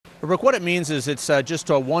Brooke, what it means is it's just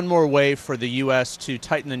one more way for the U.S. to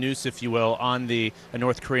tighten the noose, if you will, on the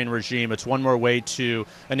North Korean regime. It's one more way to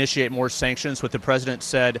initiate more sanctions, what the president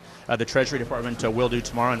said the Treasury Department will do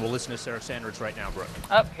tomorrow. And we'll listen to Sarah Sanders right now, Brooke.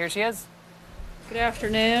 Oh, here she is. Good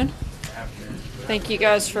afternoon. Thank you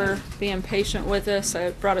guys for being patient with us.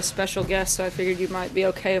 I brought a special guest, so I figured you might be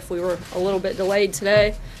okay if we were a little bit delayed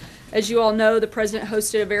today. As you all know, the president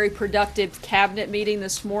hosted a very productive cabinet meeting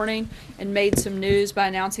this morning and made some news by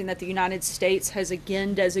announcing that the United States has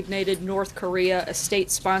again designated North Korea a state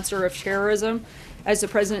sponsor of terrorism. As the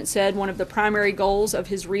president said, one of the primary goals of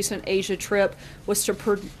his recent Asia trip was to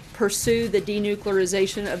pursue the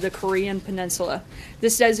denuclearization of the Korean peninsula.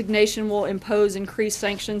 This designation will impose increased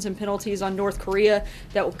sanctions and penalties on North Korea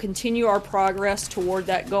that will continue our progress toward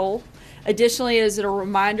that goal. Additionally, it is a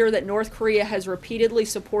reminder that North Korea has repeatedly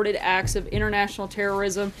supported acts of international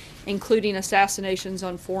terrorism, including assassinations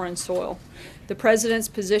on foreign soil. The president's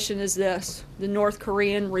position is this: the North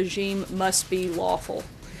Korean regime must be lawful.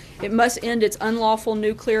 It must end its unlawful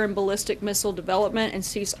nuclear and ballistic missile development and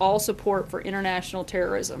cease all support for international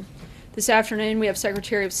terrorism. This afternoon, we have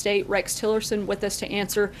Secretary of State Rex Tillerson with us to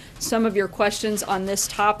answer some of your questions on this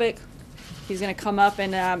topic. He's going to come up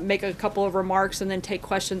and make a couple of remarks and then take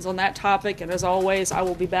questions on that topic. And as always, I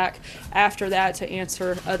will be back after that to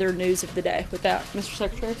answer other news of the day. With that, Mr.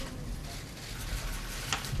 Secretary.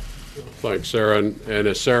 Thanks, Sarah. And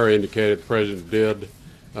as Sarah indicated, the President did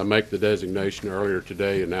make the designation earlier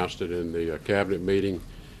today, announced it in the cabinet meeting.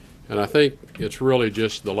 And I think it's really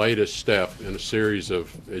just the latest step in a series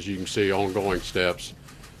of, as you can see, ongoing steps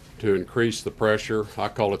to increase the pressure. I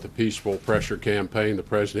call it the peaceful pressure campaign. The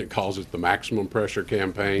president calls it the maximum pressure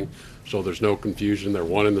campaign, so there's no confusion. They're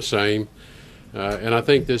one and the same. And I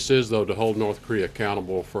think this is, though, to hold North Korea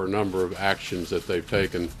accountable for a number of actions that they've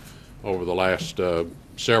taken over the last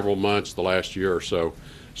several months, the last year or so.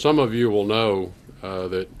 Some of you will know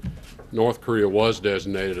that North Korea was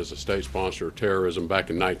designated as a state sponsor of terrorism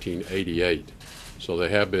back in 1988. So they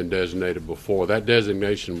have been designated before. That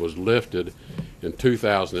designation was lifted in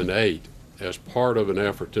 2008 as part of an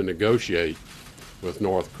effort to negotiate with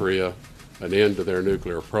North Korea an end to their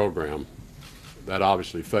nuclear program. That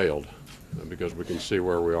obviously failed because we can see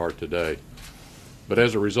where we are today. But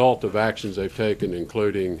as a result of actions they've taken,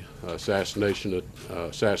 including assassinations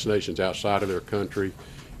outside of their country,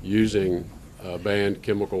 using banned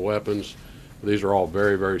chemical weapons, these are all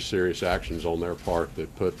very, very serious actions on their part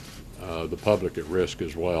that put the public at risk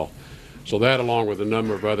as well. So that, along with a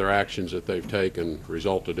number of other actions that they've taken,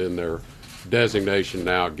 resulted in their designation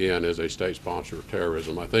now again as a state sponsor of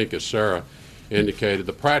terrorism. I think, as Sarah indicated,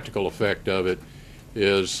 the practical effect of it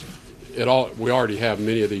is we already have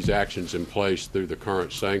many of these actions in place through the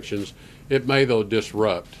current sanctions. It may, though,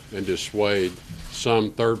 disrupt and dissuade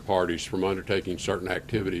some third parties from undertaking certain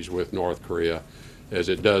activities with North Korea, as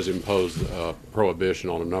it does impose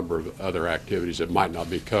prohibition on a number of other activities that might not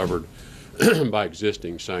be covered by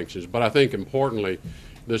existing sanctions. But I think importantly,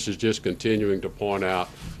 this is just continuing to point out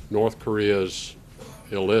North Korea's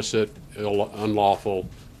illicit, unlawful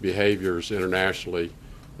behaviors internationally,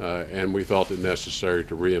 and we felt it necessary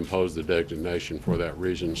to reimpose the designation for that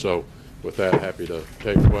reason. So with that, happy to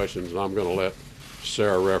take questions, and I'm going to let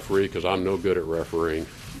Sarah referee because I'm no good at refereeing.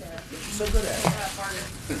 So good at it.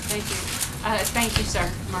 Thank you. Thank you, sir.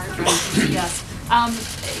 Margaret. Yes.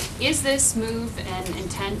 Is this move an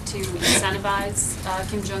intent to incentivize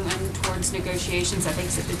Kim Jong-un towards negotiations? I think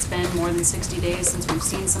it's been more than 60 days since we've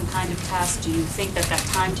seen some kind of test. Do you think that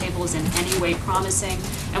timetable is in any way promising?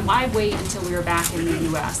 And why wait until we were back in the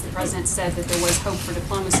U.S.? The president said that there was hope for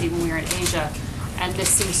diplomacy when we were in Asia, and this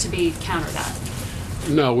seems to be counter that.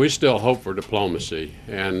 No, we still hope for diplomacy,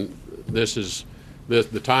 and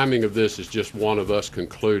the timing of this is just one of us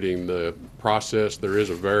concluding the process. There is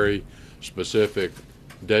a very specific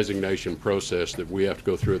designation process that we have to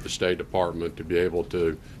go through at the State Department to be able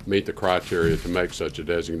to meet the criteria to make such a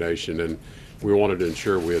designation, and we wanted to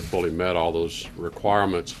ensure we had fully met all those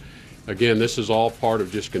requirements. Again, this is all part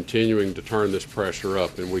of just continuing to turn this pressure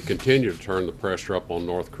up, and we continue to turn the pressure up on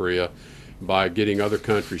North Korea by getting other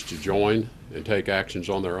countries to join and take actions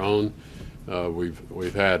on their own.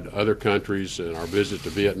 We've had other countries in our visit to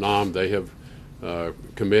Vietnam. They have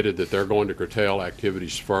committed that they're going to curtail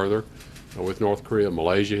activities further with North Korea.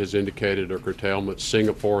 Malaysia has indicated a curtailment.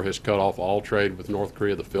 Singapore has cut off all trade with North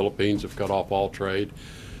Korea. The Philippines have cut off all trade.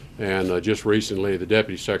 And just recently, the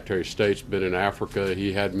Deputy Secretary of State's been in Africa.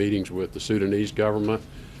 He had meetings with the Sudanese government.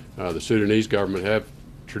 The Sudanese government have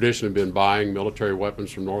traditionally been buying military weapons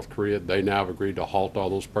from North Korea. They now have agreed to halt all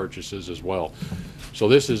those purchases as well. So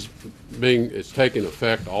this is it's taking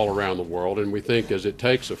effect all around the world, and we think as it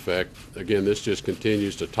takes effect, again, this just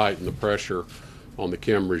continues to tighten the pressure on the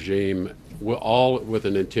Kim regime, all with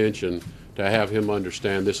an intention to have him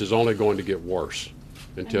understand this is only going to get worse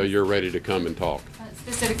until you're ready to come and talk.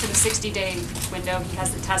 Specific to the 60-day window, he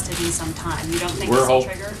hasn't tested in some time. You don't think this will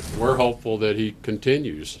trigger? We're hopeful that he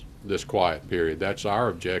continues this quiet period. That's our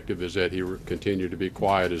objective, is that he continue to be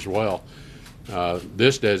quiet as well.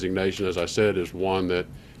 This designation, as I said, is one that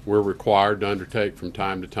we're required to undertake from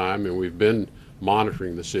time to time, and we've been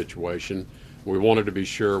monitoring the situation. We wanted to be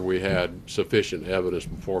sure we had sufficient evidence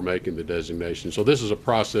before making the designation. So this is a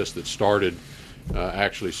process that started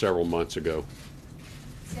actually several months ago.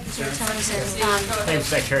 Secretary Tillerson, Thanks,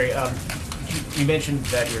 Secretary. You mentioned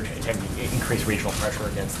that you're attempting to increase regional pressure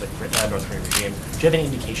against the North Korean regime. Do you have any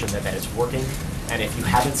indication that that is working? And if you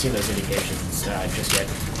haven't seen those indications just yet,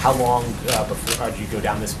 how long before do you go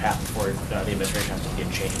down this path before the administration has to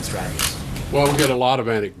begin changing strategies? Well, we get a lot of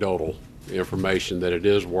anecdotal information that it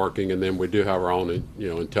is working, and then we do have our own,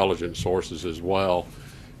 intelligence sources as well.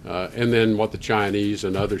 And then what the Chinese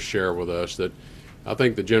and others share with us, that I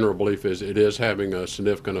think the general belief is it is having a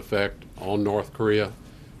significant effect on North Korea.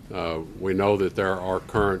 We know that there are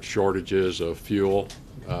current shortages of fuel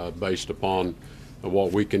based upon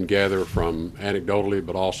what we can gather from anecdotally,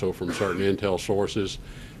 but also from certain intel sources.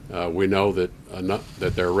 We know that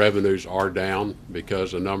that their revenues are down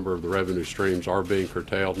because a number of the revenue streams are being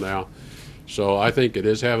curtailed now. So I think it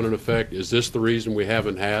is having an effect. Is this the reason we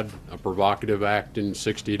haven't had a provocative act in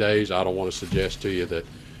 60 days? I don't want to suggest to you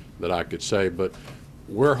that I could say, but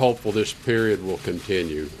we're hopeful this period will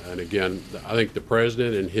continue. And again, I think the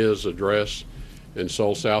president in his address in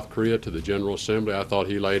Seoul, South Korea to the General Assembly, I thought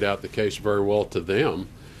he laid out the case very well to them,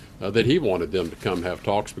 that he wanted them to come have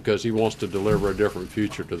talks because he wants to deliver a different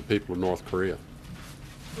future to the people of North Korea.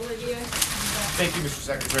 Olivia? Thank you, Mr.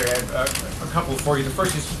 Secretary. I have a couple for you. The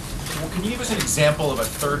first is, can you give us an example of a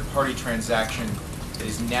third-party transaction that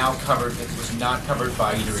is now covered, that was not covered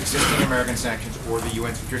by either existing American sanctions or the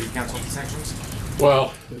UN Security Council sanctions?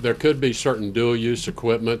 Well, there could be certain dual-use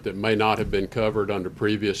equipment that may not have been covered under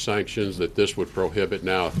previous sanctions that this would prohibit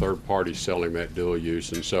now a third party selling that dual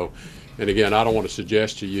use. And so, and again, I don't want to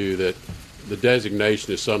suggest to you that the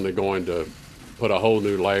designation is suddenly going to put a whole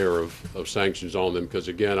new layer of sanctions on them, because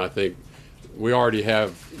again, I think we already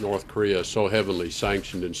have North Korea so heavily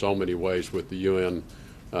sanctioned in so many ways with the UN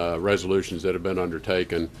resolutions that have been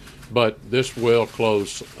undertaken. But this will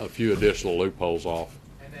close a few additional loopholes off.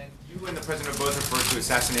 You and the president both referred to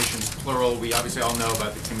assassinations, plural. We obviously all know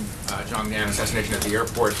about the Kim Jong-nam assassination at the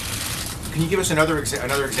airport. Can you give us another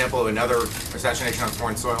example of another assassination on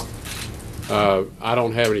foreign soil? I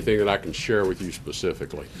don't have anything that I can share with you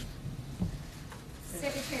specifically.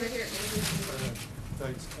 Secretary here.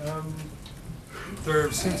 Thanks. There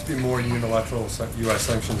seems to be more unilateral U.S.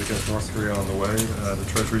 sanctions against North Korea on the way. The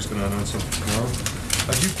Treasury is going to announce them tomorrow.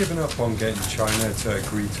 Have you given up on getting China to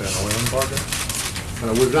agree to an oil embargo?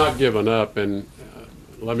 We've not given up, and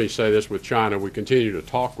let me say this with China, we continue to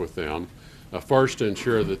talk with them, first to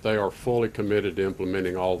ensure that they are fully committed to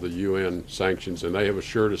implementing all the UN sanctions, and they have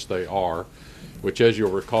assured us they are, which, as you'll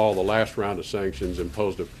recall, the last round of sanctions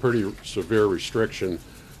imposed a pretty severe restriction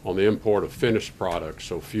on the import of finished products,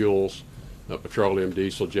 so fuels, petroleum,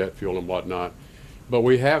 diesel, jet fuel, and whatnot. But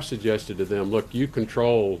we have suggested to them, look, you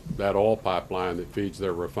control that oil pipeline that feeds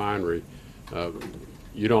their refinery.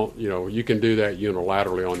 You can do that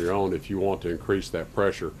unilaterally on your own if you want to increase that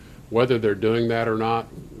pressure. Whether they're doing that or not,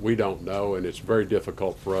 we don't know, and it's very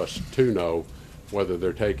difficult for us to know whether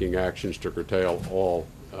they're taking actions to curtail oil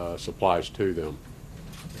supplies to them.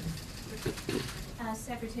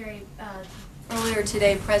 Secretary, earlier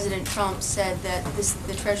today, President Trump said that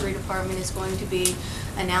the Treasury Department is going to be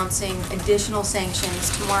announcing additional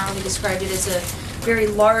sanctions tomorrow. He described it as a very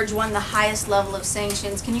large one, the highest level of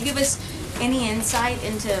sanctions. Can you give us any insight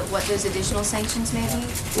into what those additional sanctions may be?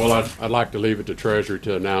 Well, I'd like to leave it to Treasury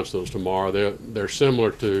to announce those tomorrow. They're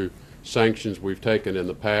similar to sanctions we've taken in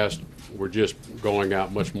the past. We're just going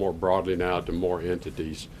out much more broadly now to more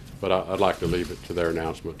entities. But I'd like to leave it to their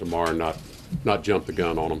announcement tomorrow and not jump the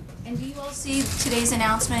gun on them. And do you all see today's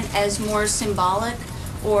announcement as more symbolic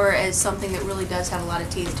or as something that really does have a lot of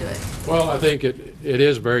teeth to it? Well, I think it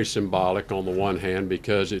is very symbolic on the one hand,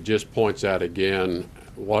 because it just points out again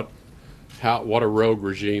what a rogue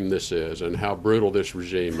regime this is, and how brutal this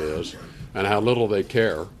regime is, and how little they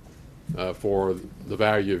care for the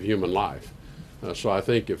value of human life. So I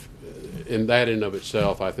think if in that in of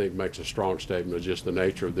itself, I think makes a strong statement of just the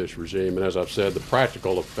nature of this regime. And as I've said, the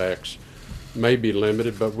practical effects may be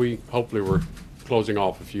limited, but hopefully we're closing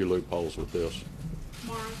off a few loopholes with this.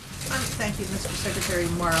 Maura. Thank you, Mr. Secretary.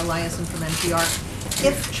 Mara Eliason from NPR.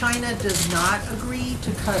 If China does not agree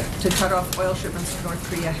to cut off oil shipments to North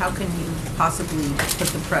Korea, how can you possibly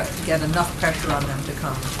get enough pressure on them to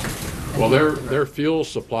come? Well, their fuel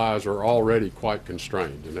supplies are already quite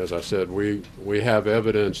constrained, and as I said, we have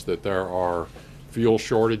evidence that there are fuel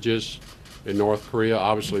shortages in North Korea.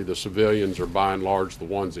 Obviously, the civilians are by and large the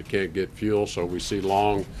ones that can't get fuel, so we see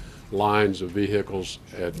long lines of vehicles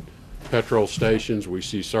at petrol stations. We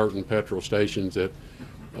see certain petrol stations that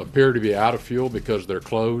appear to be out of fuel because they're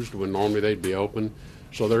closed when normally they'd be open.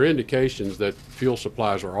 So there are indications that fuel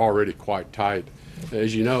supplies are already quite tight.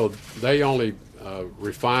 As you know, they only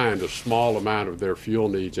refined a small amount of their fuel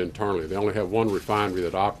needs internally. They only have one refinery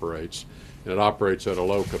that operates, and it operates at a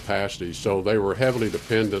low capacity. So they were heavily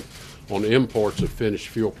dependent on imports of finished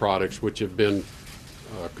fuel products, which have been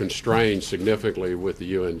constrained significantly with the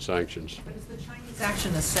UN sanctions. But is the Chinese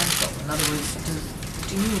action essential? In other words,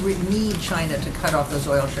 do you need China to cut off those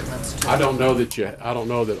oil shipments? I don't know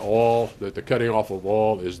that the cutting off of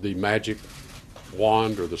oil is the magic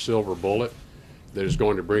wand or the silver bullet that is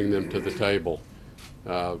going to bring them to the table.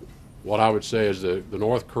 What I would say is that the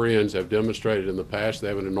North Koreans have demonstrated in the past they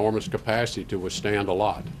have an enormous capacity to withstand a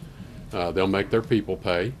lot. They'll make their people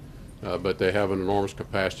pay, but they have an enormous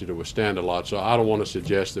capacity to withstand a lot. So I don't want to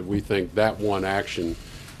suggest that we think that one action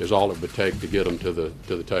is all it would take to get them to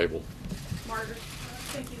the table. Margaret.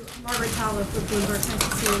 Thank you. Margaret Talbot with Bloomberg. Thanks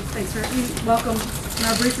to see you. Thanks for welcome in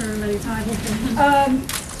our briefing room many times.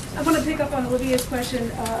 I want to pick up on Olivia's question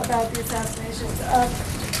about the assassinations.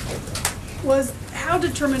 How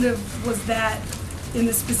determinative was that in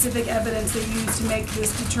the specific evidence they used to make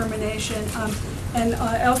this determination? And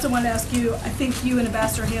I also want to ask you, I think you and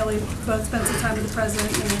Ambassador Haley both spent some time with the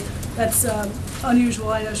president, and that's unusual.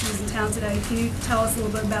 I know she was in town today. Can you tell us a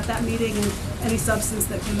little bit about that meeting and any substance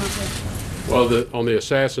that came up with? Well, on the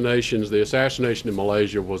assassinations, the assassination in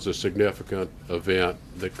Malaysia was a significant event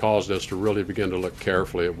that caused us to really begin to look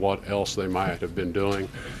carefully at what else they might have been doing.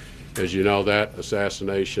 As you know, that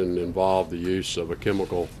assassination involved the use of a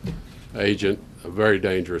chemical agent, a very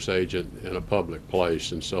dangerous agent, in a public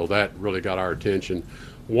place, and so that really got our attention.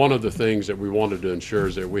 One of the things that we wanted to ensure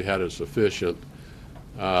is that we had a sufficient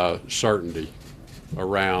certainty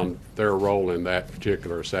around their role in that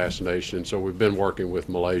particular assassination, and so we've been working with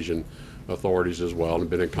Malaysian authorities as well and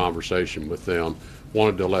been in conversation with them.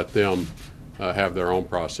 Wanted to let them have their own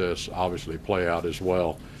process obviously play out as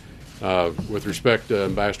well. With respect to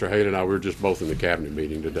Ambassador Haley and I, we were just both in the cabinet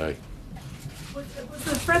meeting today. Was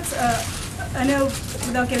the threats, I know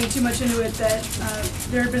without getting too much into it, that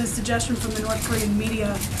there had been a suggestion from the North Korean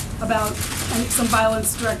media about some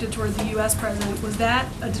violence directed toward the U.S. president. Was that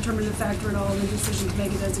a determinative factor at all in the decision to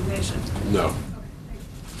make a designation? No.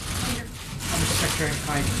 Mr. Secretary,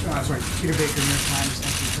 Peter Baker, New York Times.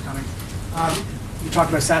 Thank you for coming. You talked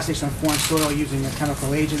about assassination on foreign soil using a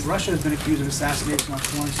chemical agent. Russia has been accused of assassination on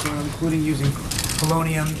foreign soil, including using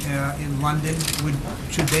polonium in London.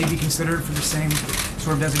 Should they be considered for the same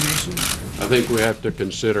sort of designation? I think we have to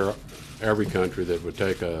consider every country that would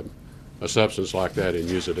take a substance like that and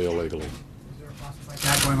use it illegally. Is there a process like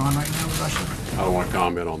that going on right now with Russia? I don't want to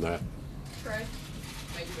comment on that.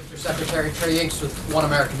 Mr. Secretary, Trey Yanks with One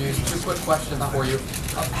American News. Two quick questions for you.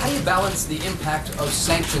 How do you balance the impact of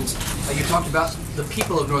sanctions? You talked about the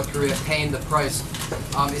people of North Korea paying the price.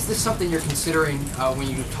 Is this something you're considering when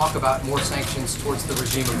you talk about more sanctions towards the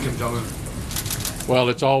regime of Kim Jong-un? Well,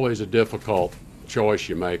 it's always a difficult choice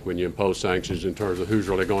you make when you impose sanctions in terms of who's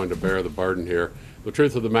really going to bear the burden here. The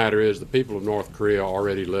truth of the matter is the people of North Korea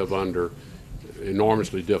already live under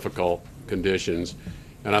enormously difficult conditions.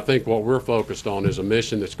 And I think what we're focused on is a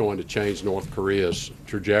mission that's going to change North Korea's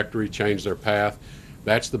trajectory, change their path.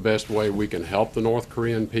 That's the best way we can help the North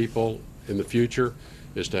Korean people in the future,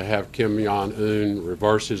 is to have Kim Jong-un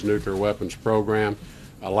reverse his nuclear weapons program,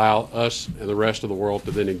 allow us and the rest of the world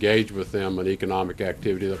to then engage with them in economic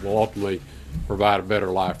activity that will ultimately provide a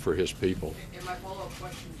better life for his people. And my follow-up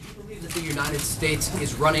question, do you believe that the United States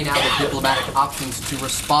is running out of diplomatic options to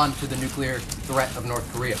respond to the nuclear threat of North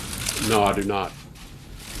Korea? No, I do not.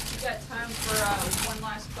 We've got time for one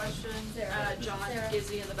last question. John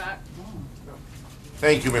Gizzy in the back.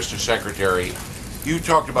 Thank you, Mr. Secretary. You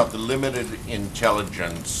talked about the limited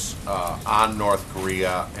intelligence on North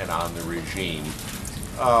Korea and on the regime.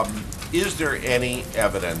 Is there any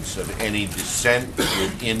evidence of any dissent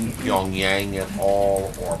within Pyongyang at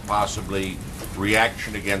all, or possibly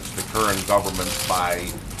reaction against the current government by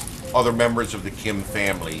other members of the Kim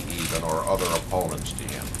family even, or other opponents to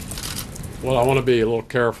him? Well, I want to be a little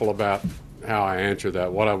careful about how I answer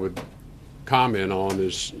that. What I would comment on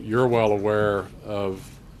is you're well aware of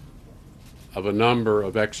of a number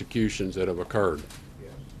of executions that have occurred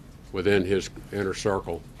within his inner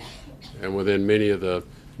circle and within many of the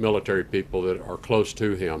military people that are close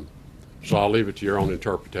to him. So I'll leave it to your own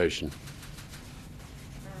interpretation.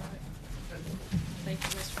 Thank you,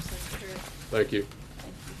 Mr. Secretary. Thank you.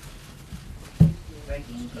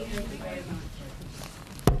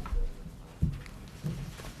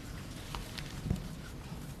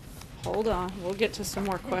 Hold on, we'll get to some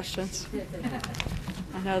more questions.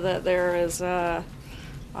 I know that there is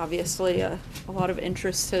obviously a lot of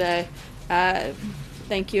interest today.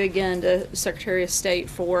 Thank you again to Secretary of State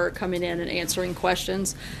for coming in and answering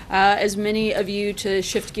questions. As many of you, to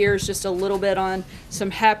shift gears just a little bit on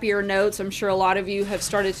some happier notes, I'm sure a lot of you have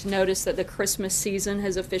started to notice that the Christmas season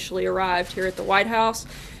has officially arrived here at the White House.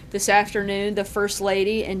 This afternoon, the First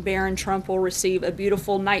Lady and Barron Trump will receive a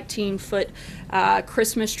beautiful 19-foot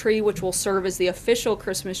Christmas tree, which will serve as the official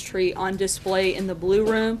Christmas tree on display in the Blue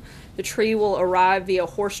Room. The tree will arrive via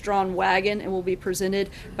horse-drawn wagon and will be presented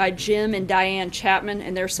by Jim and Diane Chapman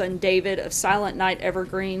and their son David of Silent Night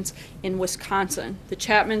Evergreens in Wisconsin. The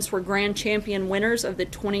Chapmans were grand champion winners of the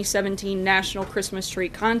 2017 National Christmas Tree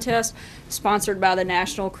Contest, sponsored by the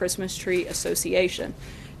National Christmas Tree Association.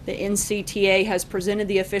 The NCTA has presented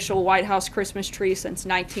the official White House Christmas tree since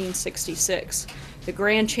 1966. The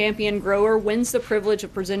grand champion grower wins the privilege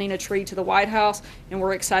of presenting a tree to the White House, and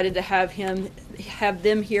we're excited to have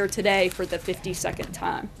them here today for the 52nd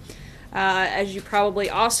time. As you probably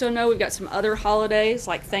also know, we've got some other holidays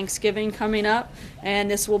like Thanksgiving coming up,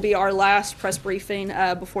 and this will be our last press briefing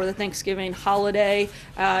before the Thanksgiving holiday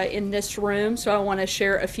in this room. So I want to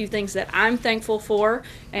share a few things that I'm thankful for,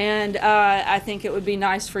 and I think it would be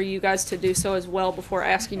nice for you guys to do so as well before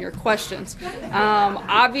asking your questions.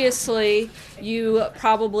 Obviously, you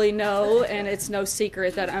probably know, and it's no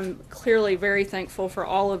secret, that I'm clearly very thankful for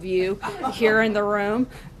all of you here in the room,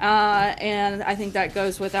 and I think that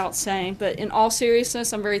goes without saying. But in all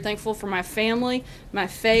seriousness, I'm very thankful for my family, my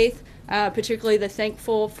faith, particularly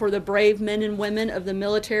thankful for the brave men and women of the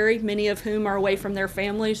military, many of whom are away from their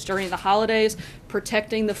families during the holidays,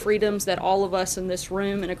 protecting the freedoms that all of us in this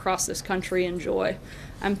room and across this country enjoy.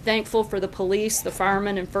 I'm thankful for the police, the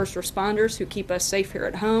firemen, and first responders who keep us safe here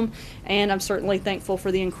at home, and I'm certainly thankful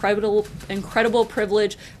for the incredible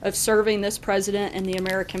privilege of serving this president and the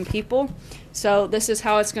American people. So this is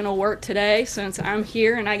how it's going to work today. Since I'm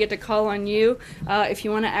here and I get to call on you, if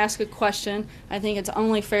you want to ask a question, I think it's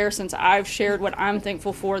only fair, since I've shared what I'm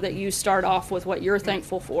thankful for, that you start off with what you're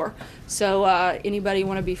thankful for. So anybody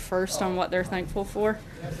want to be first on what they're thankful for?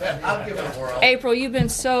 I'll give it a whirl. April, you've been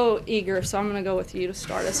so eager, so I'm going to go with you to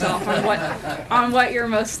start us off on what you're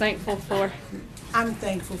most thankful for. I'm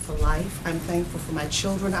thankful for life. I'm thankful for my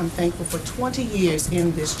children. I'm thankful for 20 years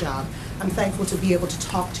in this job. I'm thankful to be able to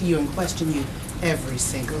talk to you and question you every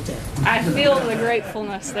single day. I feel the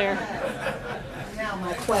gratefulness there. Now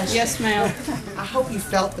my question. Yes, ma'am. I hope you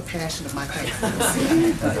felt the passion of my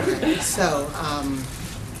thankfulness. So,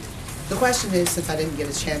 the question is, since I didn't get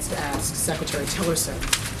a chance to ask Secretary Tillerson,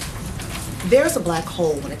 there's a black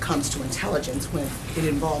hole when it comes to intelligence when it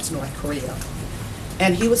involves North Korea.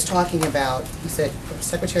 And he was talking about, he said,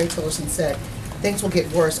 Secretary Tillerson said, things will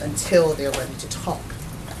get worse until they're ready to talk.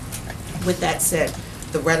 With that said,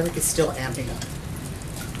 the rhetoric is still amping up.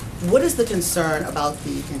 What is the concern about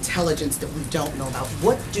the intelligence that we don't know about?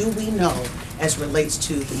 What do we know as relates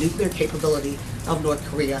to the nuclear capability of North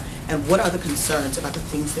Korea, and what are the concerns about the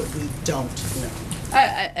things that we don't know?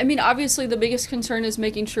 I mean, obviously the biggest concern is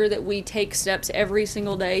making sure that we take steps every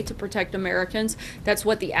single day to protect Americans. That's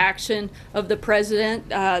what the action of the president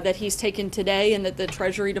that he's taken today and that the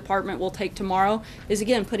Treasury Department will take tomorrow is,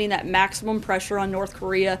 again, putting that maximum pressure on North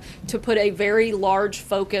Korea to put a very large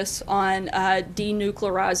focus on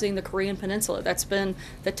denuclearizing the Korean Peninsula. That's been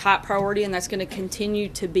the top priority, and that's going to continue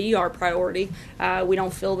to be our priority. We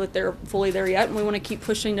don't feel that they're fully there yet, and we want to keep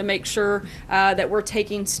pushing to make sure that we're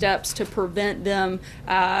taking steps to prevent them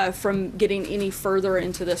from getting any further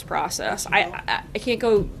into this process. I can't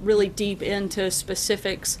go really deep into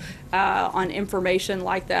specifics on information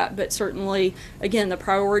like that, but certainly, again, the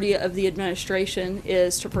priority of the administration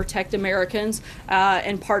is to protect Americans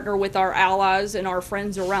and partner with our allies and our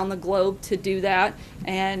friends around the globe to do that.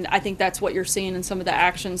 And I think that's what you're seeing in some of the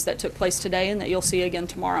actions that took place today and that you'll see again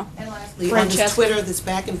tomorrow. And lastly, on this Twitter, this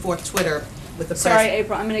back and forth Twitter with the Sorry, president.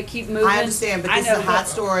 April, I'm going to keep moving. I understand, but this is a hot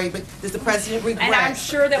story. But does the president regret? And I'm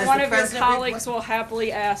sure that one of your colleagues will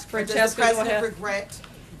happily ask. Francesca, does the president go ahead. regret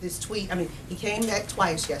this tweet? I mean, he came back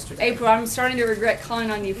twice yesterday. April, I'm starting to regret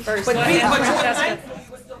calling on you first. But Go ahead, you're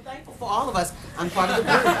Francesca. still thankful for all of us. I'm part of the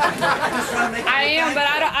group. I am, but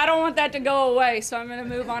I don't want that to go away, so I'm going to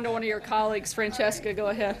move on to one of your colleagues. Francesca, go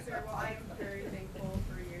ahead. Well, I am very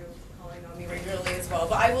regularly as well,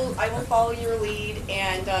 but I will follow your lead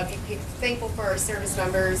and be thankful for our service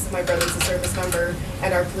members. My brother's a service member,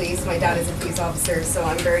 and our police. My dad is a police officer, so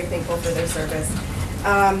I'm very thankful for their service.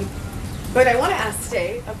 But I want to ask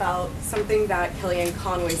today about something that Kellyanne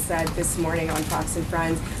Conway said this morning on Fox and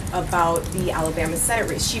Friends about the Alabama Senate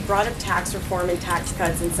race. She brought up tax reform and tax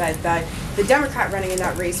cuts and said that the Democrat running in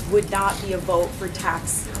that race would not be a vote for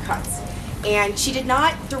tax cuts. And she did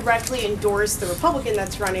not directly endorse the Republican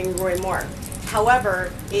that's running, Roy Moore.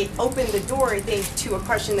 However, it opened the door, I think, to a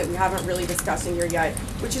question that we haven't really discussed in here yet,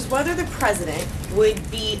 which is whether the president would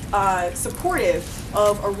be supportive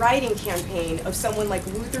of a writing campaign of someone like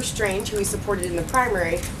Luther Strange, who he supported in the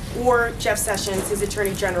primary, or Jeff Sessions, his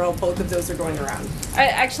attorney general. Both of those are going around.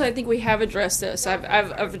 I think we have addressed this.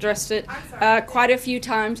 I've addressed it quite a few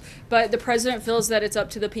times, but the president feels that it's up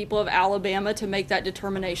to the people of Alabama to make that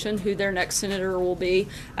determination who their next senator will be.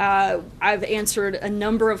 I've answered a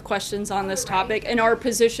number of questions on this topic, and our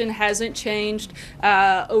position hasn't changed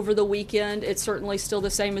over the weekend. It's certainly still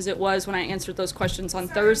the same as it was when I answered those questions on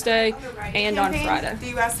Thursday and on Friday.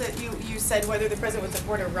 You said whether the president would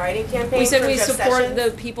support a writing campaign. We said for we Jeff support Sessions?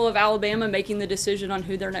 the people of Alabama making the decision on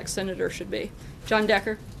who their next senator should be. John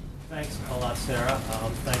Decker. Thanks a lot, Sarah.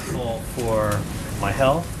 I'm thankful for my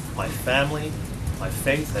health, my family, my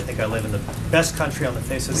faith. I think I live in the best country on the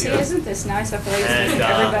face of the earth. Isn't this nice? I feel like it's And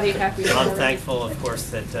making everybody happy. I'm thankful, of course,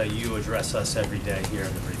 that you address us every day here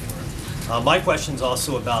in the briefing room. My question's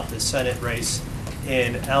also about the Senate race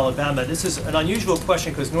in Alabama. This is an unusual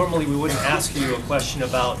question because normally we wouldn't ask you a question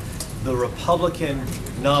about the Republican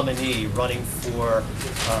nominee running for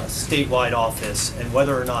statewide office and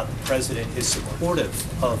whether or not the president is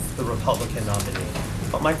supportive of the Republican nominee.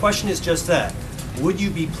 But my question is just that. Would you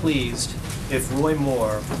be pleased if Roy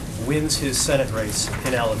Moore wins his Senate race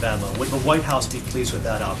in Alabama? Would the White House be pleased with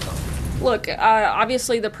that outcome? Look,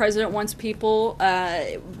 obviously the president wants people,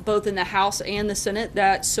 both in the House and the Senate,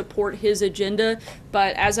 that support his agenda.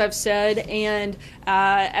 But as I've said, and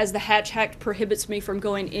as the Hatch Act prohibits me from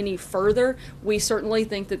going any further, we certainly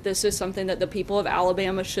think that this is something that the people of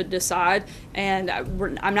Alabama should decide. And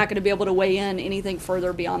I'm not going to be able to weigh in anything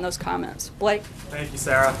further beyond those comments. Blake? Thank you,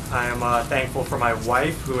 Sarah. I am thankful for my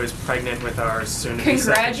wife, who is pregnant with our soon-to-be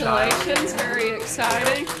second child. Congratulations, very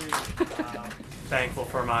exciting. Thankful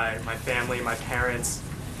for my family, my parents.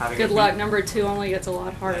 Good luck. Number 2 only gets a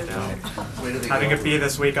lot harder. Having a fee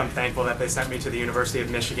this week, I'm thankful that they sent me to the University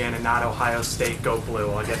of Michigan and not Ohio State. Go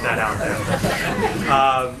Blue. I'll get that out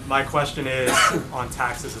there. My question is on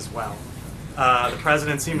taxes as well. The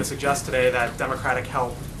president seemed to suggest today that Democratic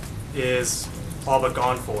help is all but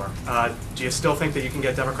gone for. Do you still think that you can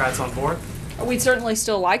get Democrats on board? We'd certainly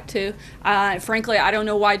still like to. Frankly, I don't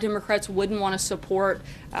know why Democrats wouldn't want to support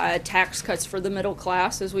tax cuts for the middle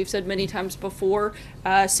class. As we've said many times before,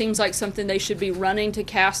 seems like something they should be running to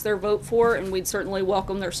cast their vote for, and we'd certainly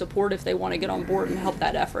welcome their support if they want to get on board and help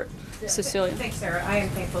that effort. Cecilia. Thanks, Sarah. I am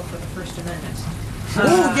thankful for the First Amendment.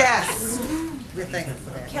 Oh, yes. We're thankful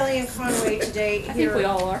for that. Kellyanne Conway today. I think we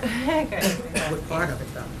all are. What part of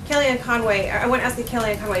it, though? Kellyanne Conway, I want to ask the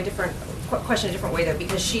Kellyanne Conway question a different way, though,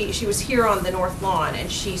 because she was here on the North Lawn and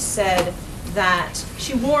she said that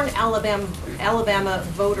she warned Alabama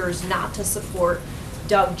voters not to support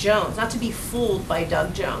Doug Jones, not to be fooled by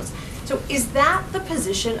Doug Jones. So is that the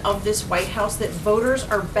position of this White House, that voters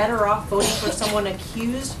are better off voting for someone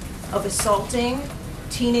accused of assaulting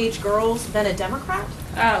teenage girls than a Democrat?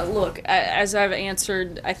 Look, as I've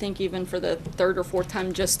answered, I think even for the 3rd or 4th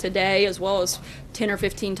time just today, as well as 10 or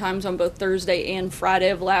 15 times on both Thursday and Friday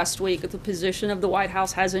of last week, the position of the White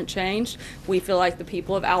House hasn't changed. We feel like the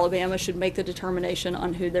people of Alabama should make the determination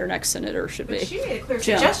on who their next senator should be. But she made a clear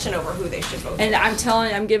Jim. suggestion over who they should vote for. And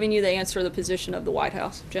I'm giving you the answer to the position of the White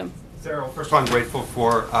House. Jim. Sarah, well, first of all, I'm grateful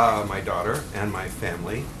for my daughter and my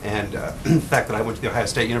family, and the fact that I went to the Ohio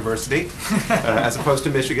State University as opposed to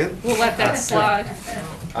Michigan. We'll let that slide.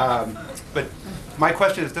 But my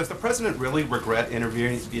question is, does the president really regret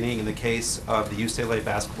intervening in the case of the UCLA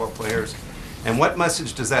basketball players? And what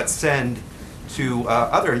message does that send to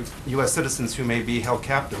other U.S. citizens who may be held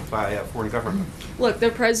captive by a foreign government? Look,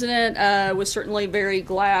 the president was certainly very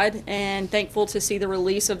glad and thankful to see the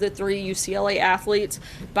release of the 3 UCLA athletes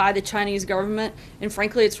by the Chinese government. And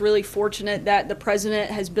frankly, it's really fortunate that the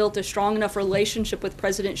president has built a strong enough relationship with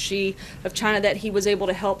President Xi of China that he was able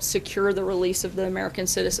to help secure the release of the American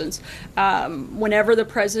citizens. Whenever the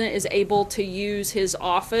president is able to use his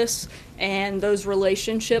office and those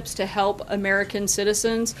relationships to help American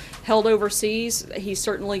citizens held overseas, he's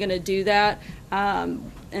certainly going to do that.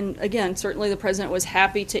 And again, certainly the president was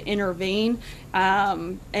happy to intervene.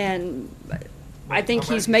 And I think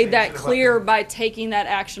he's made that clear by taking that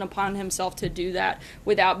action upon himself to do that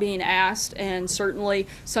without being asked, and certainly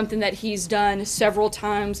something that he's done several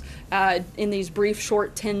times in these brief,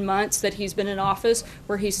 short 10 months that he's been in office,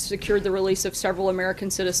 where he's secured the release of several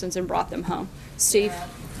American citizens and brought them home. Steve?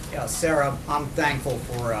 Yeah, Sarah, I'm thankful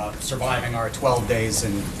for surviving our 12 days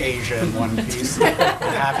in Asia in one piece. I'm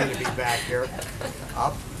happy to be back here.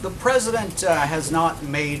 The president has not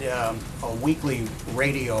made a weekly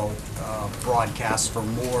radio broadcast for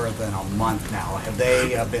more than a month now. Have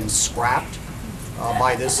they been scrapped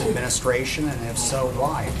by this administration, and if so,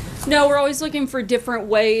 why? No, we're always looking for different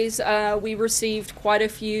ways. We received quite a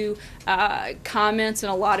few comments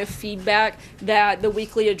and a lot of feedback that the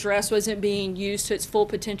weekly address wasn't being used to its full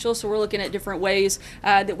potential, so we're looking at different ways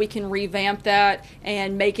that we can revamp that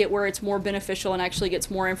and make it where it's more beneficial and actually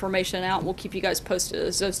gets more information out. We'll keep you guys posted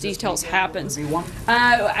as those details happen.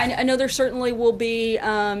 I know there certainly will be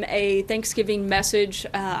a Thanksgiving message.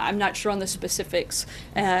 I'm not sure on the specifics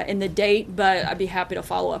in the date, but I'd be happy to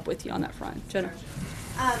follow up with you on that front. Jenna?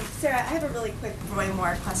 Sarah, I have a really quick Roy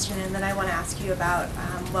Moore question, and then I want to ask you about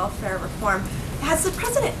welfare reform. Has the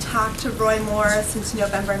president talked to Roy Moore since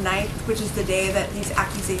November 9th, which is the day that these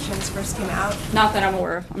accusations first came out? Not that I'm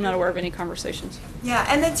aware of. I'm not aware of any conversations. Yeah,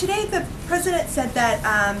 and then today the president said that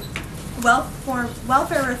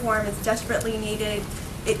welfare reform is desperately needed.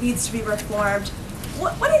 It needs to be reformed.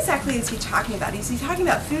 What exactly is he talking about? Is he talking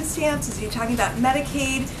about food stamps? Is he talking about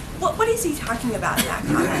Medicaid? What is he talking about in that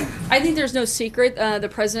comment? I think there's no secret. The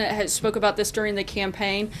president has spoke about this during the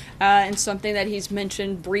campaign and something that he's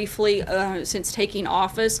mentioned briefly since taking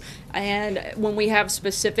office. And when we have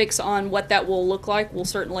specifics on what that will look like, we'll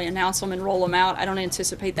certainly announce them and roll them out. I don't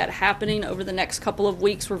anticipate that happening over the next couple of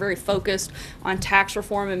weeks. We're very focused on tax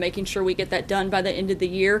reform and making sure we get that done by the end of the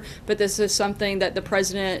year. But this is something that the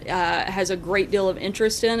president has a great deal of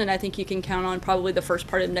interest in, and I think you can count on probably the first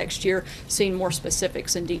part of next year seeing more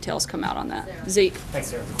specifics and details come out on that. Zeke? Thanks,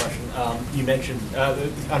 Sarah, for the question. You mentioned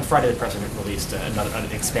on Friday the president released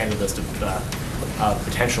an expanded list of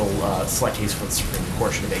potential selectees for the Supreme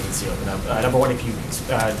Court should a vacancy open up. Number one, if you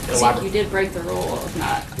Zeke, elaborate. you did break the rule of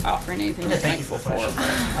not offering anything to thank you for.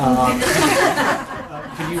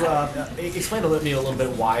 Can you explain to me a little bit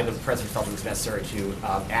why the president felt it was necessary to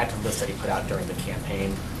add to the list that he put out during the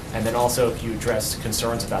campaign? And then also, if you address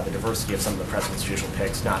concerns about the diversity of some of the president's judicial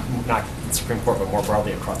picks, not the Supreme Court, but more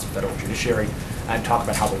broadly across the federal judiciary, and talk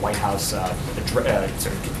about how the White House sort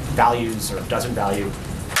of values or doesn't value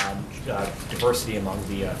diversity among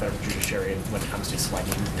the federal judiciary when it comes to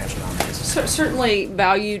selecting potential nominees. Certainly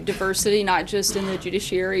value diversity, not just in the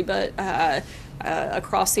judiciary, but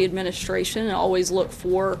across the administration, and always look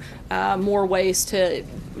for more ways to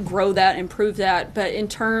grow that, improve that. But in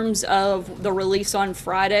terms of the release on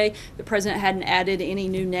Friday, the president hadn't added any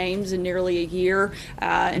new names in nearly a year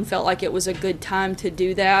and felt like it was a good time to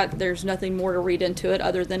do that. There's nothing more to read into it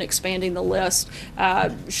other than expanding the list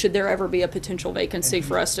should there ever be a potential vacancy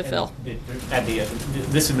for us to fill.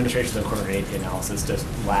 This administration, according to AP analysis, does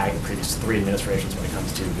lag the previous 3 administrations when it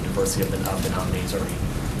comes to the diversity of the nominees already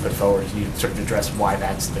put forward. Can you sort of address why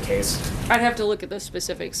that's the case? I'd have to look at the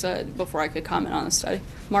specifics before I could comment on the study.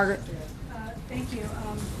 Margaret? Thank you.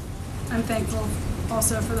 I'm thankful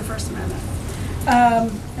also for the First Amendment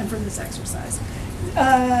and for this exercise.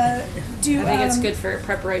 I think it's good for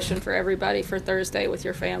preparation for everybody for Thursday with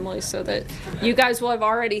your families, so that you guys will have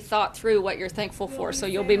already thought through what you're thankful for, so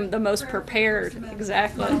you'll be the most prepared.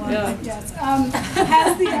 Exactly. Yeah. Yes.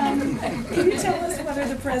 Can you tell us whether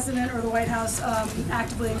the president or the White House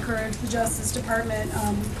actively encouraged the Justice Department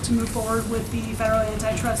to move forward with the federal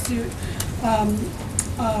antitrust suit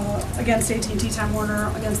against AT&T Time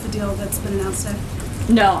Warner against the deal that's been announced today?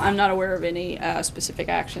 No, I'm not aware of any specific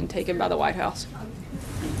action taken by the White House.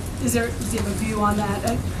 Does he have a view on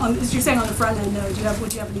that? You're saying on the front end, no.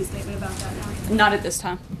 Would you have any statement about that now? Not at this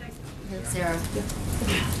time. Sarah.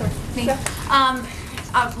 Me?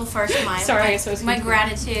 Well, first, my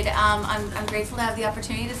gratitude. I'm grateful to have the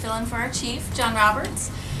opportunity to fill in for our chief, John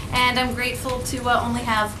Roberts, and I'm grateful to only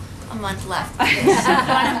have a month left. One in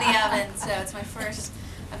the oven, so it's my first.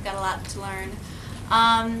 I've got a lot to learn.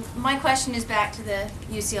 My question is back to the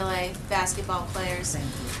UCLA basketball players.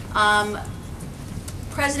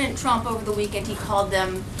 President Trump over the weekend, he called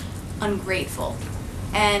them ungrateful.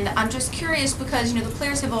 And I'm just curious because, the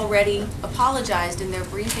players have already apologized in their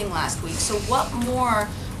briefing last week. So what more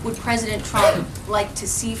would President Trump like to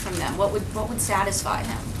see from them? What would satisfy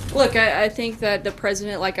him? Look, I think that the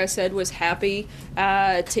president, like I said, was happy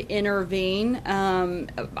to intervene.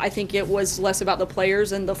 I think it was less about the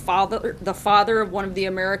players, and the father of one of the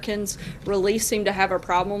Americans released seemed to have a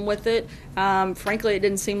problem with it. Frankly, it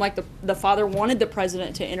didn't seem like the father wanted the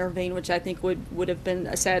president to intervene, which I think would have been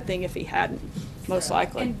a sad thing if he hadn't, most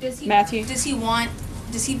likely. And Matthew? Does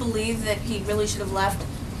he believe that he really should have left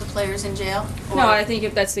the players in jail? No, I think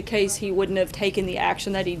if that's the case, he wouldn't have taken the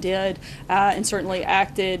action that he did, and certainly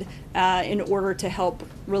acted in order to help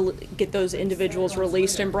get those individuals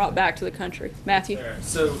released and brought back to the country. Matthew?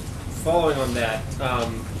 So, following on that,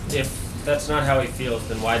 if that's not how he feels,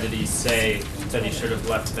 then why did he say that he should have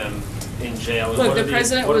left them in jail? And Look, the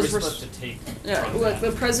president was supposed to take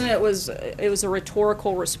the president it was a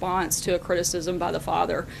rhetorical response to a criticism by the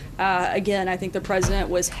father. Again, I think the president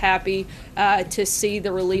was happy to see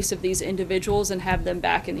the release of these individuals and have them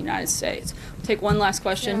back in the United States. We'll take one last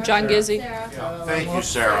question. John Gizzi. Thank you,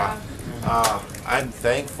 Sarah. I'm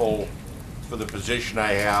thankful for the position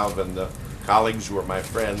I have and the colleagues who are my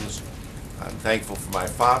friends. I'm thankful for my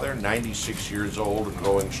father, 96 years old and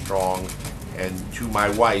going strong, and to my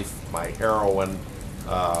wife, my heroine,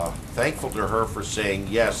 thankful to her for saying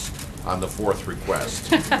yes on the fourth request.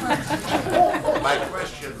 My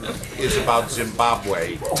question is about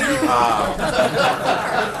Zimbabwe. Great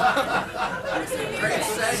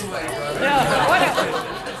segue, brother.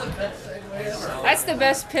 That's the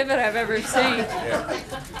best pivot I've ever seen. Yeah.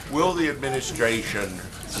 Will the administration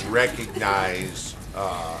recognize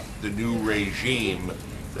the new regime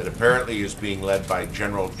that apparently is being led by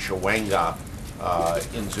General Chiwenga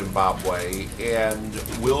in Zimbabwe, and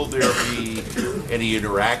will there be any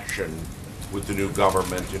interaction with the new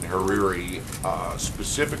government in Harare,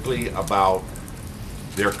 specifically about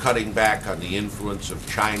their cutting back on the influence of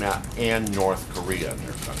China and North Korea in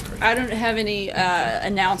their country? I don't have any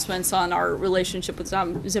announcements on our relationship with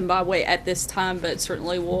Zimbabwe at this time, but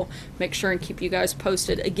certainly we'll make sure and keep you guys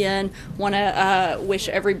posted. Again, want to wish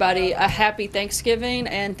everybody a happy Thanksgiving,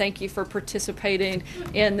 and thank you for participating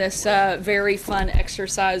in this very fun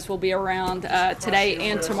exercise. We'll be around today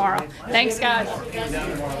and tomorrow. Thanks, guys.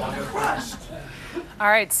 All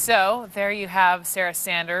right, so there you have Sarah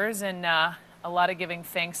Sanders, and a lot of giving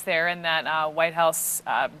thanks there in that White House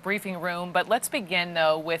briefing room. But let's begin,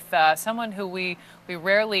 though, with someone who we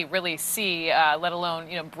rarely really see, let alone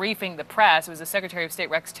briefing the press. It was the Secretary of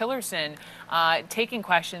State Rex Tillerson taking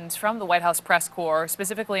questions from the White House press corps,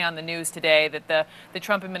 specifically on the news today that the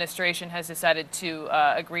Trump administration has decided to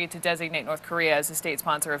agree to designate North Korea as a state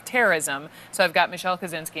sponsor of terrorism. So I've got Michelle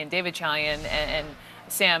Kaczynski and David Chalian and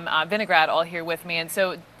Sam Vinograd all here with me. And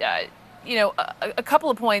so a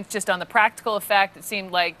couple of points just on the practical effect. It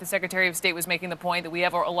seemed like the Secretary of State was making the point that we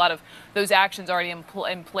have a lot of those actions already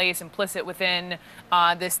in place, implicit within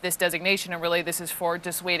this designation, and really this is for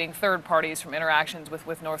dissuading third parties from interactions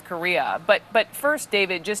with North Korea. But first,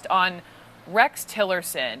 David, just on Rex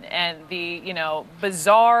Tillerson and the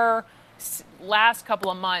bizarre last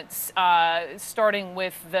couple of months, starting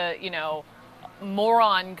with the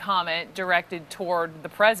moron comment directed toward the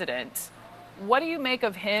president. What do you make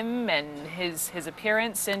of him and his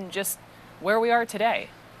appearance and just where we are today?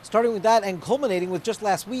 Starting with that and culminating with just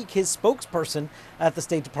last week, his spokesperson at the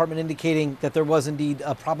State Department indicating that there was indeed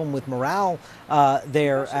a problem with morale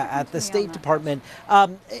there at the State Department.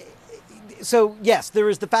 So, yes, there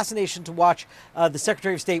is the fascination to watch the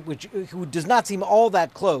Secretary of State, who does not seem all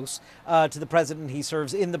that close to the president. He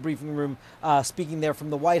serves in the briefing room, speaking there from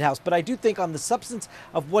the White House. But I do think on the substance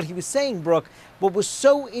of what he was saying, Brooke, what was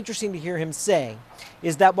so interesting to hear him say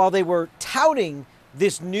is that while they were touting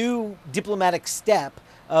this new diplomatic step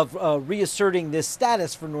of reasserting this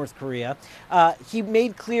status for North Korea, he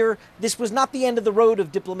made clear this was not the end of the road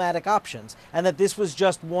of diplomatic options, and that this was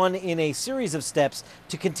just one in a series of steps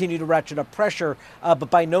to continue to ratchet up pressure, but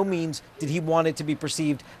by no means did he want it to be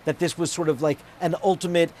perceived that this was sort of like an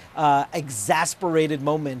ultimate exasperated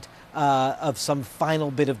moment of some final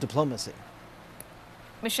bit of diplomacy.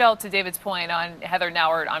 Michelle, to David's point on Heather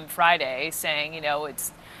Nauert on Friday, saying,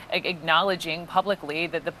 it's acknowledging publicly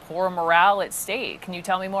that the poor morale at state. Can you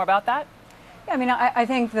tell me more about that? Yeah, I mean, I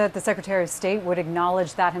think that the Secretary of State would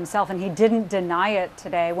acknowledge that himself, and he didn't deny it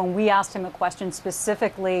today when we asked him a question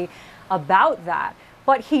specifically about that.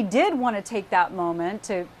 But he did want to take that moment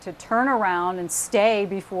to turn around and stay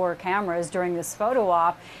before cameras during this photo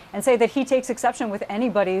op and say that he takes exception with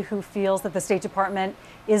anybody who feels that the State Department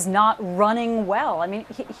is not running well. I mean,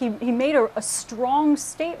 he made a strong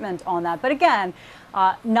statement on that. But again,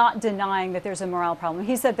 not denying that there's a morale problem.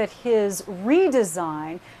 He said that his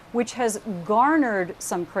redesign, which has garnered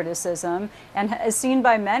some criticism and is seen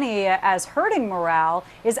by many as hurting morale,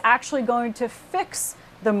 is actually going to fix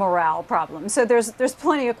the morale problem. So there's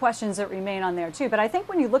plenty of questions that remain on there too. But I think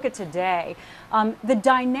when you look at today, the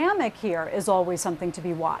dynamic here is always something to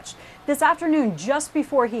be watched. This afternoon, just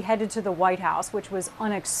before he headed to the White House, which was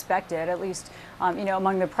unexpected, at least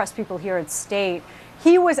among the press people here at State,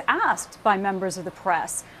 he was asked by members of the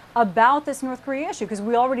press about this North Korea issue, because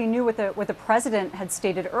we already knew what the president had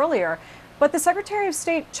stated earlier. But the Secretary of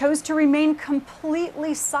State chose to remain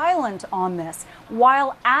completely silent on this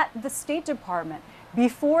while at the State Department,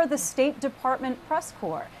 before the State Department press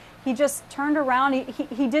corps. He just turned around.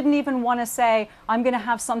 He didn't even want to say, I'm going to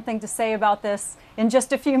have something to say about this in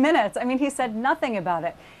just a few minutes. I mean, he said nothing about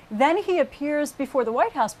it. Then he appears before the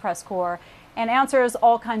White House press corps and answers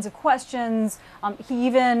all kinds of questions. He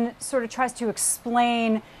even sort of tries to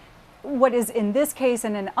explain what is in this case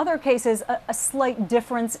and in other cases a slight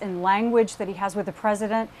difference in language that he has with the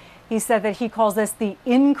president. He said that he calls this the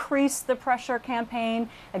increase the pressure campaign,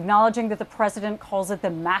 acknowledging that the president calls it the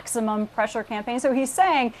maximum pressure campaign. So he's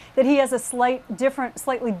saying that he has a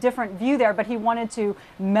slightly different view there, but he wanted to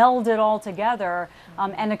meld it all together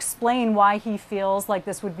and explain why he feels like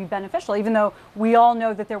this would be beneficial, even though we all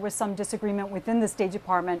know that there was some disagreement within the State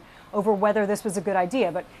Department over whether this was a good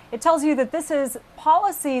idea. But it tells you that this is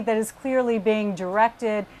policy that is clearly being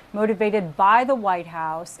directed, motivated by the White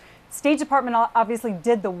House. State Department obviously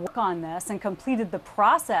did the work on this and completed the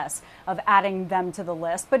process of adding them to the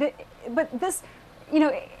list. But this,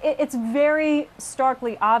 it's very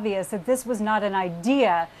starkly obvious that this was not an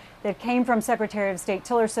idea that came from Secretary of State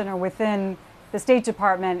Tillerson or within the State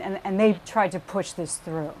Department, and they tried to push this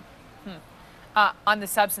through. On the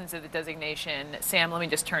substance of the designation, Sam, let me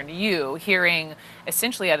just turn to you. Hearing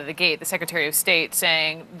essentially out of the gate the Secretary of State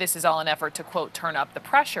saying this is all an effort to, quote, turn up the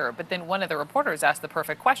pressure. But then one of the reporters asked the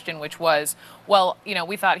perfect question, which was, well,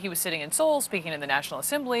 we thought he was sitting in Seoul speaking in the National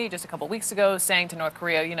Assembly just a couple weeks ago saying to North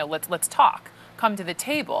Korea, let's talk, come to the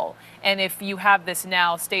table. And if you have this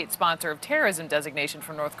now state sponsor of terrorism designation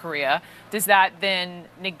for North Korea, does that then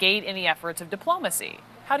negate any efforts of diplomacy?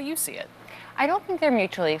 How do you see it? I don't think they're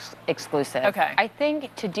mutually exclusive. Okay. I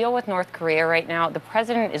think to deal with North Korea right now, the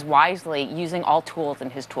president is wisely using all tools in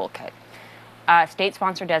his toolkit. State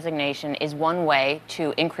sponsor designation is one way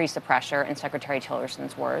to increase the pressure, in Secretary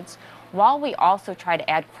Tillerson's words, while we also try to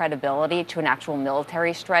add credibility to an actual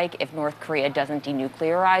military strike if North Korea doesn't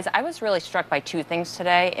denuclearize. I was really struck by two things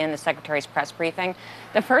today in the Secretary's press briefing.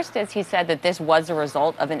 The first is he said that this was a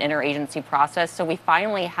result of an interagency process, so we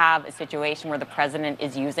finally have a situation where the president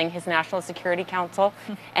is using his National Security Council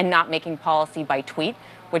and not making policy by tweet,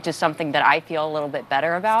 which is something that I feel a little bit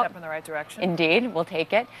better about. Step in the right direction. Indeed, we'll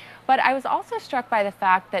take it. But I was also struck by the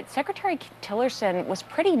fact that Secretary Tillerson was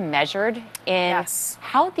pretty measured in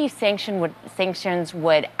how these sanctions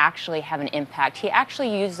would actually have an impact. He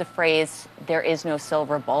actually used the phrase, there is no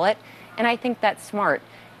silver bullet, and I think that's smart.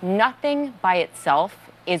 Nothing by itself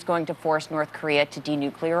is going to force North Korea to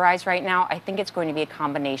denuclearize right now. I think it's going to be a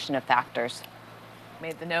combination of factors.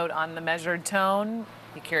 Made the note on the measured tone.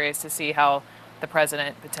 Be curious to see how the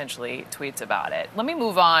president potentially tweets about it. Let me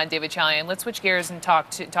move on, David Chalian. Let's switch gears and talk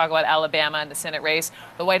about Alabama and the Senate race.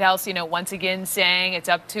 The White House, once again saying it's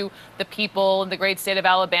up to the people in the great state of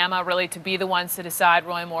Alabama really to be the ones to decide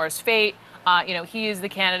Roy Moore's fate. He is the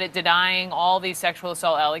candidate denying all these sexual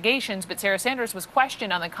assault allegations, but Sarah Sanders was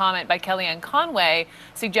questioned on the comment by Kellyanne Conway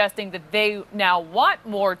suggesting that they now want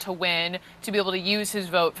Moore to win to be able to use his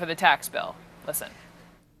vote for the tax bill. Listen.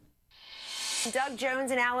 Doug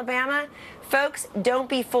Jones in Alabama, folks, don't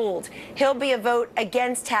be fooled. He'll be a vote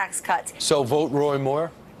against tax cuts. So vote Roy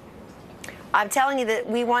Moore? I'm telling you that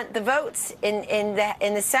we want the votes in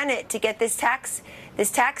the Senate to get this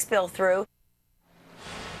tax bill through.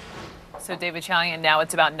 So David Chalian, now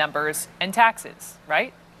it's about numbers and taxes,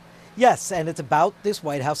 right? Yes, and it's about this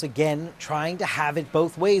White House, again, trying to have it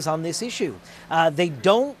both ways on this issue. They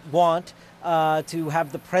don't want to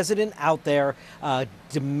have the president out there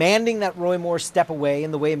demanding that Roy Moore step away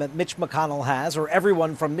in the way that Mitch McConnell has, or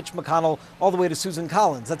everyone from Mitch McConnell all the way to Susan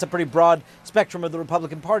Collins. That's a pretty broad spectrum of the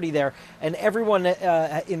Republican Party there. And everyone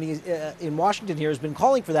in Washington here has been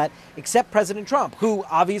calling for that, except President Trump, who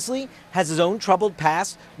obviously has his own troubled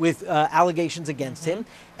past with allegations against him,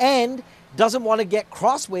 and doesn't want to get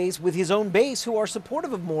crossways with his own base who are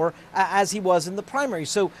supportive of Moore as he was in the primary.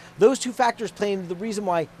 So those two factors play into the reason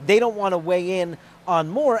why they don't want to weigh in on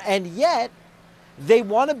Moore, and yet they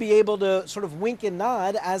want to be able to sort of wink and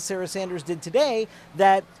nod, as Sarah Sanders did today,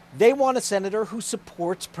 that they want a senator who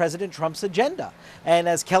supports President Trump's agenda. And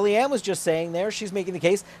as Kellyanne was just saying there, she's making the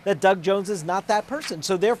case that Doug Jones is not that person.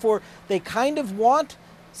 So therefore, they kind of want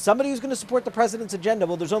somebody who's going to support the president's agenda.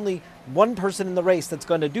 Well, there's only one person in the race that's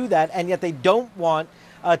going to do that, and yet they don't want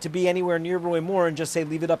to be anywhere near Roy Moore and just say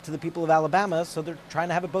leave it up to the people of Alabama, so they're trying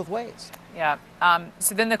to have it both ways. Yeah.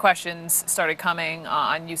 So then the questions started coming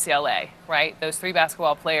on UCLA, right? Those 3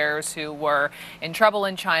 basketball players who were in trouble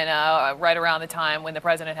in China right around the time when the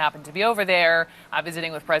president happened to be over there,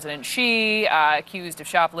 visiting with President Xi, accused of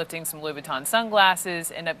shoplifting some Louis Vuitton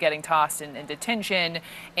sunglasses, end up getting tossed in detention.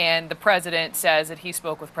 And the president says that he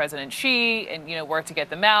spoke with President Xi and, worked to get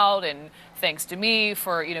them out, and thanks to me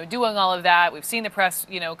for, doing all of that. We've seen the press,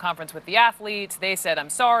 conference with the athletes. They said, I'm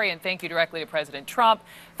sorry, and thank you directly to President Trump.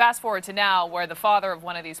 Fast forward to now, where the father of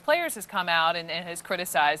one of these players has come out and has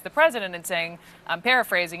criticized the president and saying, I'm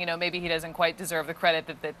paraphrasing, maybe he doesn't quite deserve the credit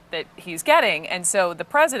that he's getting. And so the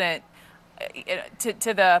president,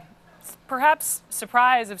 to the perhaps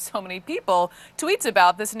surprise of so many people, tweets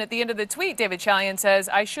about this. And at the end of the tweet, David Chalian says,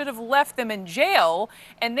 I should have left them in jail.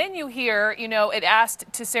 And then you hear, it asked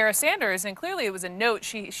to Sarah Sanders, and clearly it was a note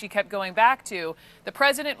she kept going back to. The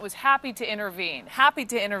president was happy to intervene,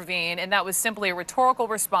 and that was simply a rhetorical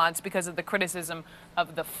response because of the criticism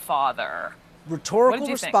of the father. Rhetorical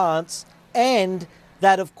response, and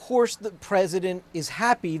that, of course, the president is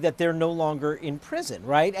happy that they're no longer in prison,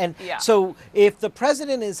 right? And so if the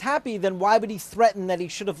president is happy, then why would he threaten that he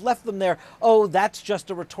should have left them there? Oh, that's just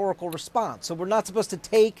a rhetorical response. So we're not supposed to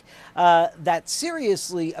take that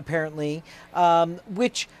seriously, apparently,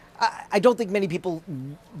 which I don't think many people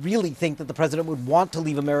really think that the president would want to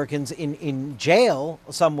leave Americans in jail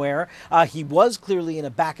somewhere. He was clearly in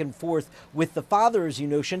a back and forth with the father, as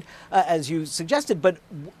you suggested. But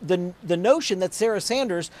the notion that Sarah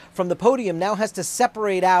Sanders from the podium now has to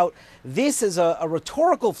separate out this as a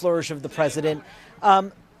rhetorical flourish of the president.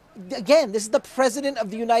 Again, this is the president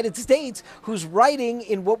of the United States who's writing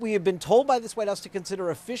in what we have been told by this White House to consider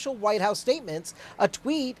official White House statements, a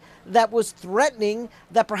tweet that was threatening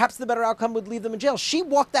that perhaps the better outcome would leave them in jail. She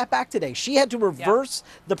walked that back today. She had to reverse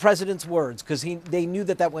the president's words because they knew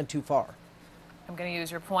that went too far. I'm going to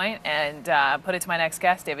use your point and put it to my next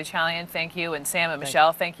guest, David Chalian. Thank you. And Sam and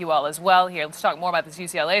Michelle, thank you all as well. Here, let's talk more about this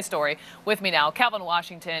UCLA story. With me now, Calvin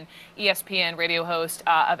Washington, ESPN radio host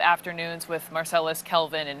of Afternoons with Marcellus,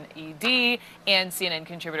 Kelvin, and ED, and CNN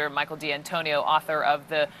contributor Michael D'Antonio, author of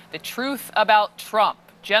The Truth About Trump.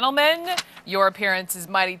 Gentlemen, your appearance is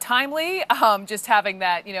mighty timely. Just having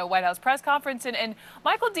that, White House press conference. And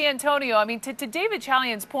Michael D'Antonio, I mean, to David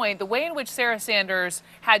Chalian's point, the way in which Sarah Sanders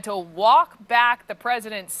had to walk back the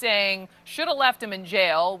president saying, should have left him in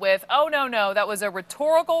jail with, oh, no, that was a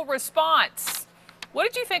rhetorical response. What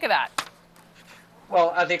did you think of that?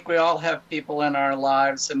 Well, I think we all have people in our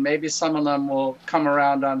lives, and maybe some of them will come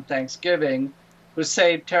around on Thanksgiving who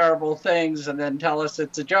say terrible things and then tell us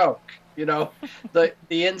it's a joke.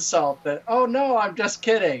 The insult that, oh, no, I'm just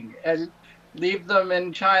kidding, and leave them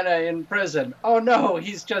in China in prison. Oh, no,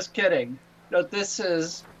 he's just kidding. This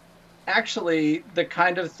is actually the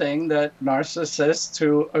kind of thing that narcissists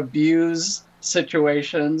who abuse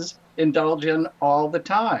situations indulge in all the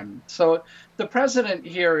time. So the president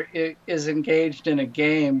here is engaged in a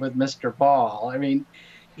game with Mr. Ball. I mean,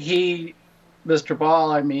 Mr.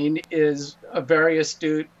 Ball, is a very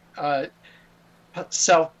astute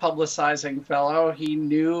self-publicizing fellow. He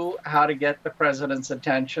knew how to get the president's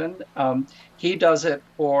attention. He does it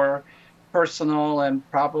for personal and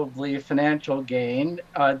probably financial gain.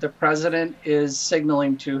 The president is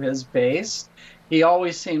signaling to his base. He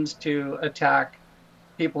always seems to attack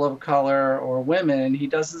people of color or women. He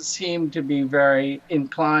doesn't seem to be very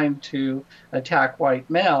inclined to attack white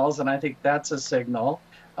males, and I think that's a signal.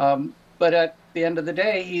 But at the end of the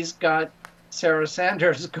day, he's got Sarah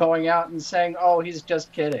Sanders going out and saying, oh, he's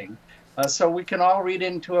just kidding. So we can all read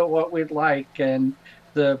into it what we'd like, and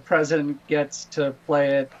the president gets to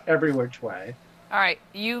play it every which way. All right,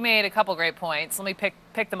 you made a couple great points. Let me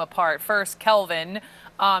pick them apart. First, Kelvin,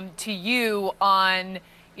 to you on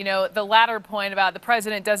the latter point about the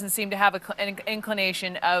president doesn't seem to have an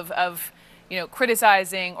inclination of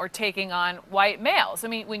criticizing or taking on white males. I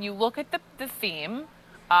mean, when you look at the theme,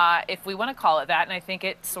 if we want to call it that, and I think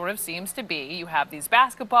it sort of seems to be, you have these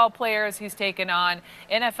basketball players he's taken on,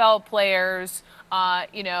 NFL players, not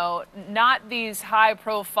these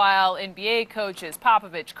high-profile NBA coaches,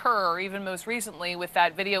 Popovich, Kerr, or even most recently with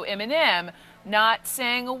that video Eminem, not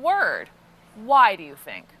saying a word. Why do you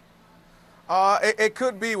think? It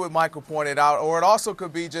could be what Michael pointed out, or it also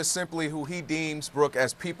could be just simply who he deems, Brooke,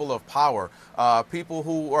 as people of power. People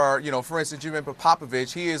who are, for instance, you remember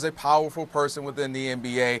Popovich. He is a powerful person within the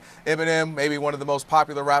NBA. Eminem, maybe one of the most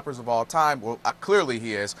popular rappers of all time. Well, clearly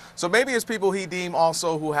he is. So maybe it's people he deems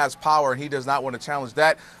also who has power, and he does not want to challenge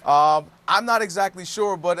that. I'm not exactly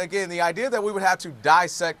sure, but again, the idea that we would have to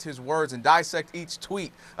dissect his words and dissect each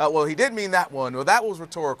tweet, well, he didn't mean that one, or that was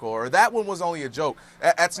rhetorical, or that one was only a joke.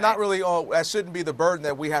 That's not really, that shouldn't be the burden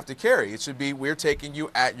that we have to carry. It should be, we're taking you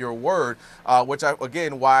at your word, which,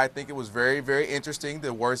 why I think it was very, very interesting,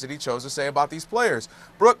 the words that he chose to say about these players.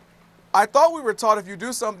 Brooke, I thought we were taught if you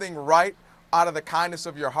do something right out of the kindness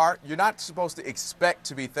of your heart, you're not supposed to expect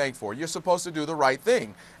to be thankful. You're supposed to do the right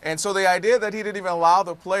thing. And so the idea that he didn't even allow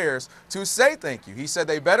the players to say thank you. He said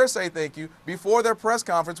they better say thank you before their press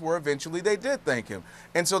conference where eventually they did thank him.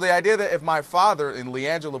 And so the idea that if my father, in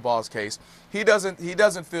LeAngela Ball's case, he doesn't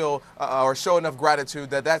feel or show enough gratitude,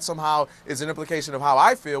 that somehow is an implication of how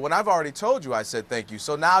I feel when I've already told you I said thank you.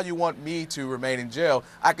 So now you want me to remain in jail.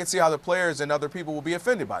 I can see how the players and other people will be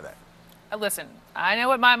offended by that. Listen, I know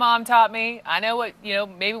what my mom taught me. I know what,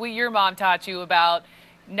 maybe what your mom taught you about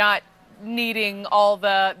not needing all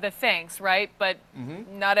the thanks, right? But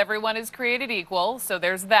not everyone is created equal, so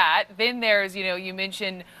there's that. Then there's, you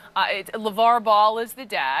mentioned LeVar Ball is the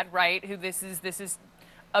dad, right? Who this is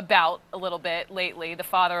about a little bit lately, the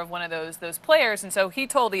father of one of those players. And so he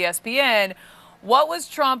told ESPN, what was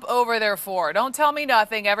Trump over there for? Don't tell me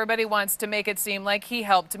nothing. Everybody wants to make it seem like he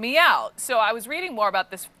helped me out. So I was reading more about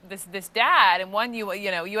this dad, and one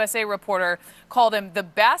USA reporter called him the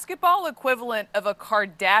basketball equivalent of a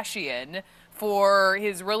Kardashian for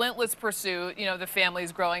his relentless pursuit, the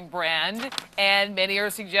family's growing brand. And many are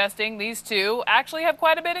suggesting these two actually have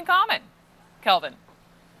quite a bit in common. Kelvin.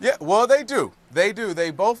 Yeah, well, they do. They do. They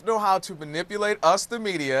both know how to manipulate us, the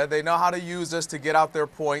media. They know how to use us to get out their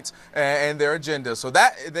points and their agenda. So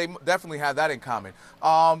that they definitely have that in common.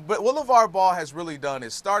 But what LeVar Ball has really done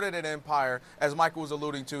is started an empire, as Michael was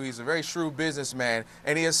alluding to. He's a very shrewd businessman,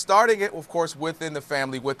 and he is starting it, of course, within the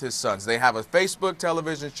family with his sons. They have a Facebook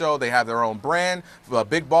television show. They have their own brand, a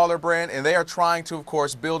Big Baller brand, and they are trying to, of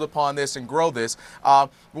course, build upon this and grow this.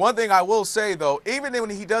 One thing I will say, though, even when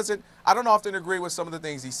he doesn't, I don't often agree with some of the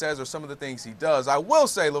things he says or some of the things he does. I will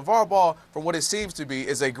say LeVar Ball, from what it seems to be,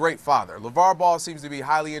 is a great father. LeVar Ball seems to be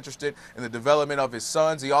highly interested in the development of his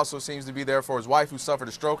sons. He also seems to be there for his wife who suffered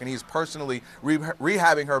a stroke, and he's personally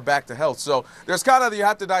rehabbing her back to health. So there's kind of, you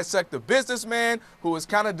have to dissect the businessman who is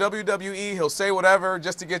kind of WWE. He'll say whatever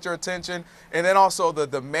just to get your attention. And then also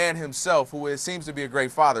the man himself who seems to be a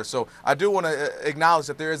great father. So I do want to acknowledge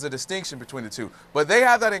that there is a distinction between the two. But they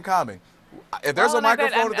have that in common. If there's a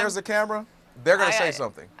microphone, if there's a camera, they're going to say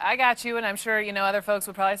something. I got you, and I'm sure, other folks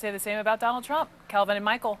would probably say the same about Donald Trump. Kelvin and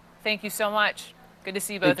Michael, thank you so much. Good to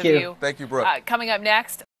see both of you. Thank you, Brooke. Coming up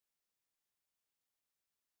next,